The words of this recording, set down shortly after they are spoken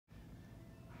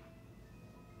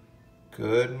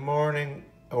Good morning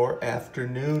or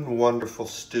afternoon, wonderful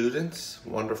students,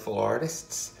 wonderful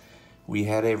artists. We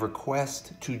had a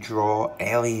request to draw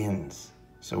aliens.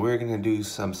 So we're going to do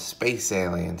some space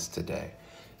aliens today.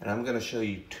 And I'm going to show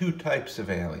you two types of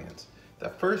aliens. The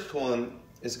first one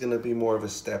is going to be more of a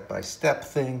step-by-step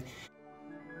thing.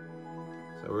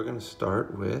 So we're going to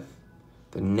start with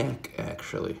the neck,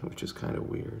 actually, which is kind of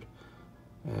weird.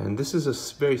 And this is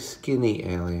a very skinny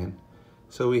alien.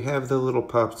 So we have the little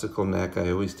popsicle neck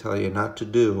I always tell you not to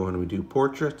do when we do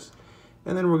portraits.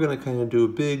 And then we're going to kind of do a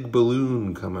big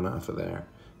balloon coming off of there.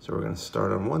 So we're going to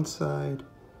start on one side.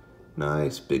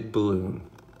 Nice big balloon.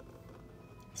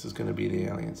 This is going to be the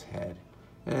alien's head.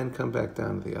 And come back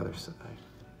down to the other side.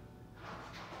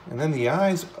 And then the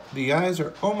eyes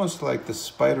are almost like the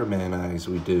Spider-Man eyes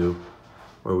we do,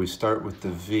 where we start with the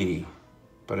V,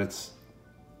 but it's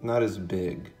not as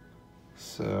big.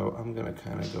 So I'm gonna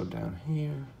kind of go down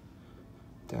here,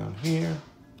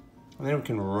 and then we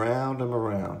can round them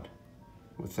around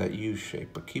with that U shape,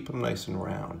 but keep them nice and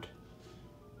round.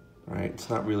 Right? It's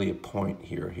not really a point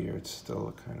here, it's still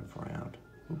a kind of round.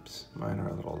 Oops, mine are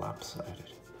a little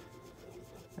lopsided.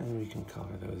 And we can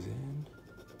color those in.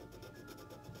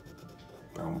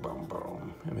 Boom, boom,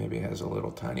 boom. And maybe it has a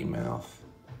little tiny mouth.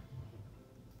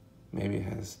 Maybe it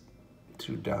has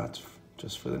 2 dots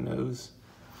just for the nose.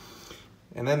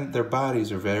 And then their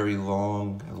bodies are very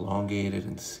long, elongated,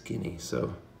 and skinny,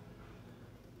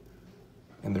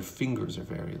 and their fingers are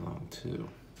very long too.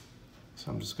 So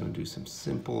I'm just gonna do some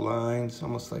simple lines,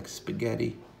 almost like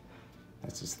spaghetti.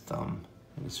 That's his thumb,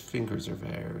 and his fingers are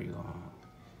very long.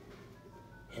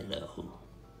 Hello.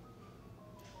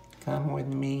 Come with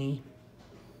me.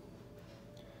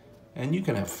 And you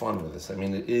can have fun with this. I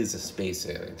mean, it is a space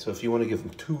alien. So if you want to give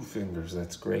him 2 fingers,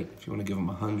 that's great. If you want to give him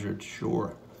 100,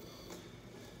 sure.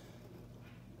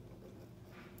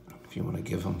 If you want to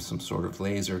give him some sort of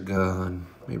laser gun,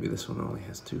 maybe this one only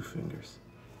has 2 fingers.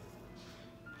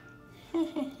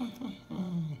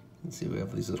 Let's see, we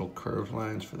have these little curved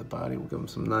lines for the body. We'll give him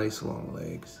some nice long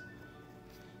legs.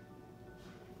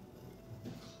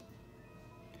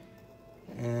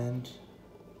 And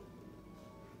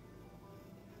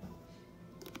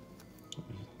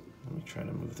let me try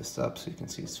to move this up so you can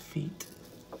see his feet.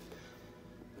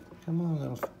 Come on,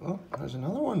 little... Oh, there's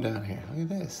another one down here.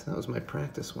 Look at this. That was my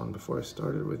practice one before I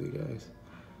started with you guys.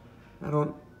 I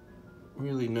don't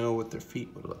really know what their feet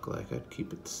would look like. I'd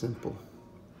keep it simple.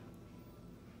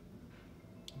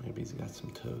 Maybe he's got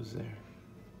some toes there.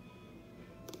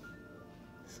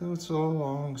 So it's all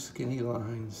long, skinny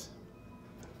lines.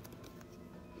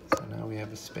 So now we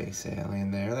have a space alien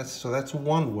there. That's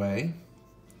one way.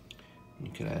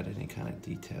 You could add any kind of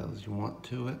details you want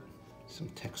to it. Some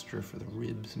texture for the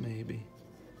ribs, maybe.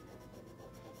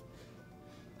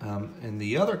 And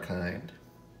the other kind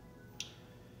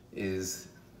is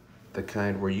the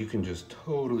kind where you can just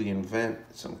totally invent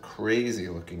some crazy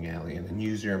looking alien and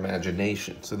use your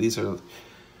imagination. So these are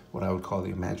what I would call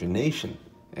the imagination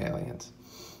aliens.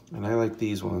 And I like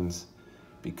these ones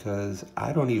because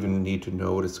I don't even need to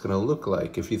know what it's gonna look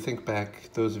like. If you think back,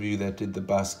 those of you that did the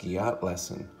Basquiat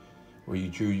lesson, where you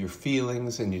drew your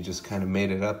feelings and you just kind of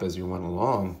made it up as you went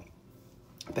along,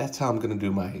 that's how I'm gonna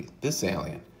do this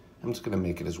alien. I'm just gonna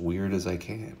make it as weird as I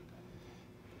can.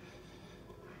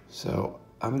 So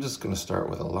I'm just gonna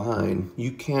start with a line.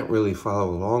 You can't really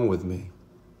follow along with me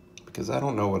because I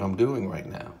don't know what I'm doing right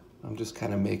now. I'm just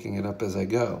kind of making it up as I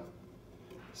go.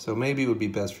 So maybe it would be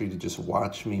best for you to just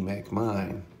watch me make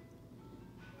mine,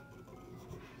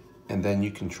 and then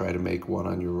you can try to make one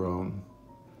on your own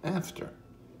after.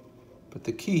 But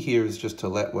the key here is just to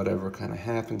let whatever kind of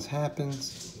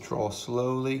happens, draw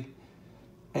slowly,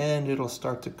 and it'll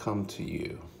start to come to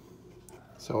you.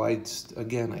 So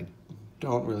again, I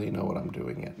don't really know what I'm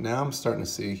doing yet. Now I'm starting to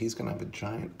see he's gonna have a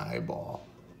giant eyeball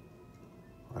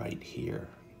right here.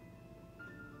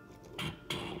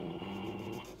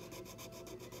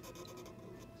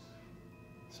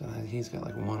 So he's got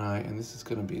like one eye, and this is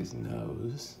gonna be his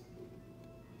nose.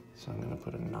 So I'm gonna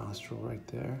put a nostril right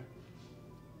there.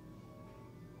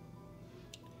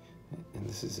 And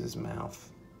this is his mouth.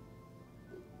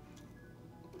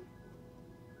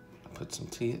 Put some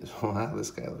teeth. Wow,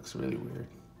 this guy looks really weird.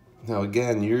 Now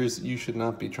again, you should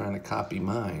not be trying to copy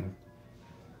mine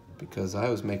because I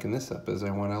was making this up as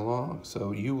I went along.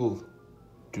 So you will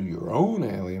do your own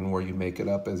alien where you make it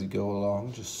up as you go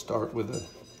along. Just start with a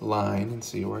line and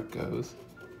see where it goes.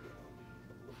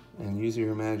 And use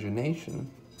your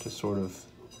imagination to sort of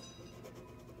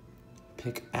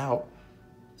pick out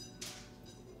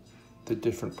the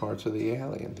different parts of the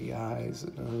alien, the eyes,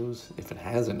 the nose, if it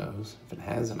has a nose, if it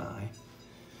has an eye,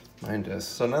 Mine does.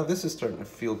 So now this is starting to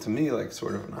feel to me like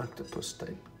sort of an octopus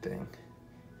type thing.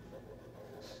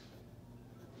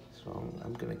 So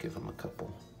I'm gonna give him a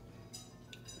couple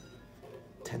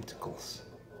tentacles.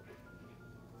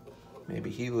 Maybe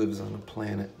he lives on a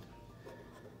planet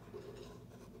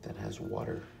that has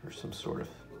water or some sort of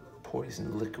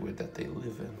poison liquid that they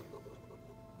live in.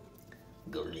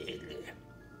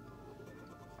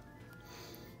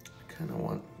 I kind of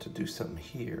want to do something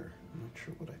here. I'm not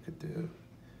sure what I could do.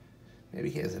 Maybe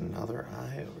he has another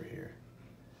eye over here.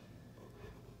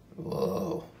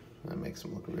 Whoa, that makes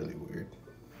him look really weird.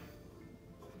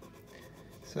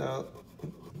 So,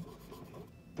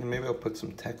 maybe I'll put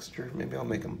some texture. Maybe I'll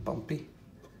make him bumpy.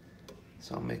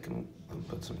 So I'll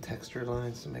put some texture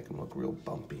lines to make him look real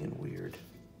bumpy and weird.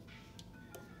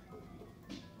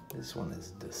 This one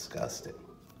is disgusting.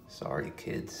 Sorry,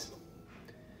 kids.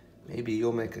 Maybe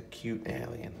you'll make a cute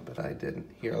alien, but I didn't.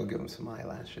 Here, I'll give him some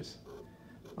eyelashes.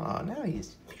 Oh, now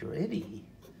he's pretty.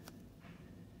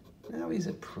 Now he's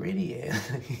a pretty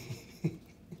alien.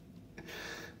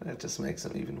 That just makes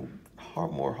him even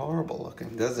more horrible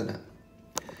looking, doesn't it?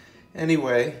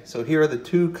 Anyway, so here are the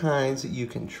two kinds that you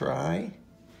can try.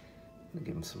 I'll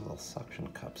give him some little suction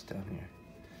cups down here.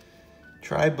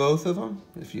 Try both of them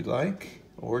if you'd like,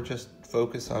 or just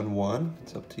focus on one.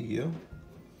 It's up to you.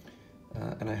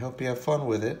 And I hope you have fun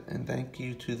with it. And thank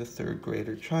you to the third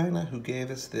grader China who gave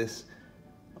us this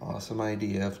awesome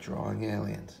idea of drawing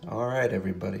aliens. All right,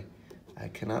 everybody. I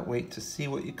cannot wait to see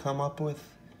what you come up with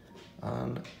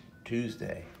on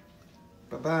Tuesday.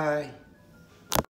 Bye-bye.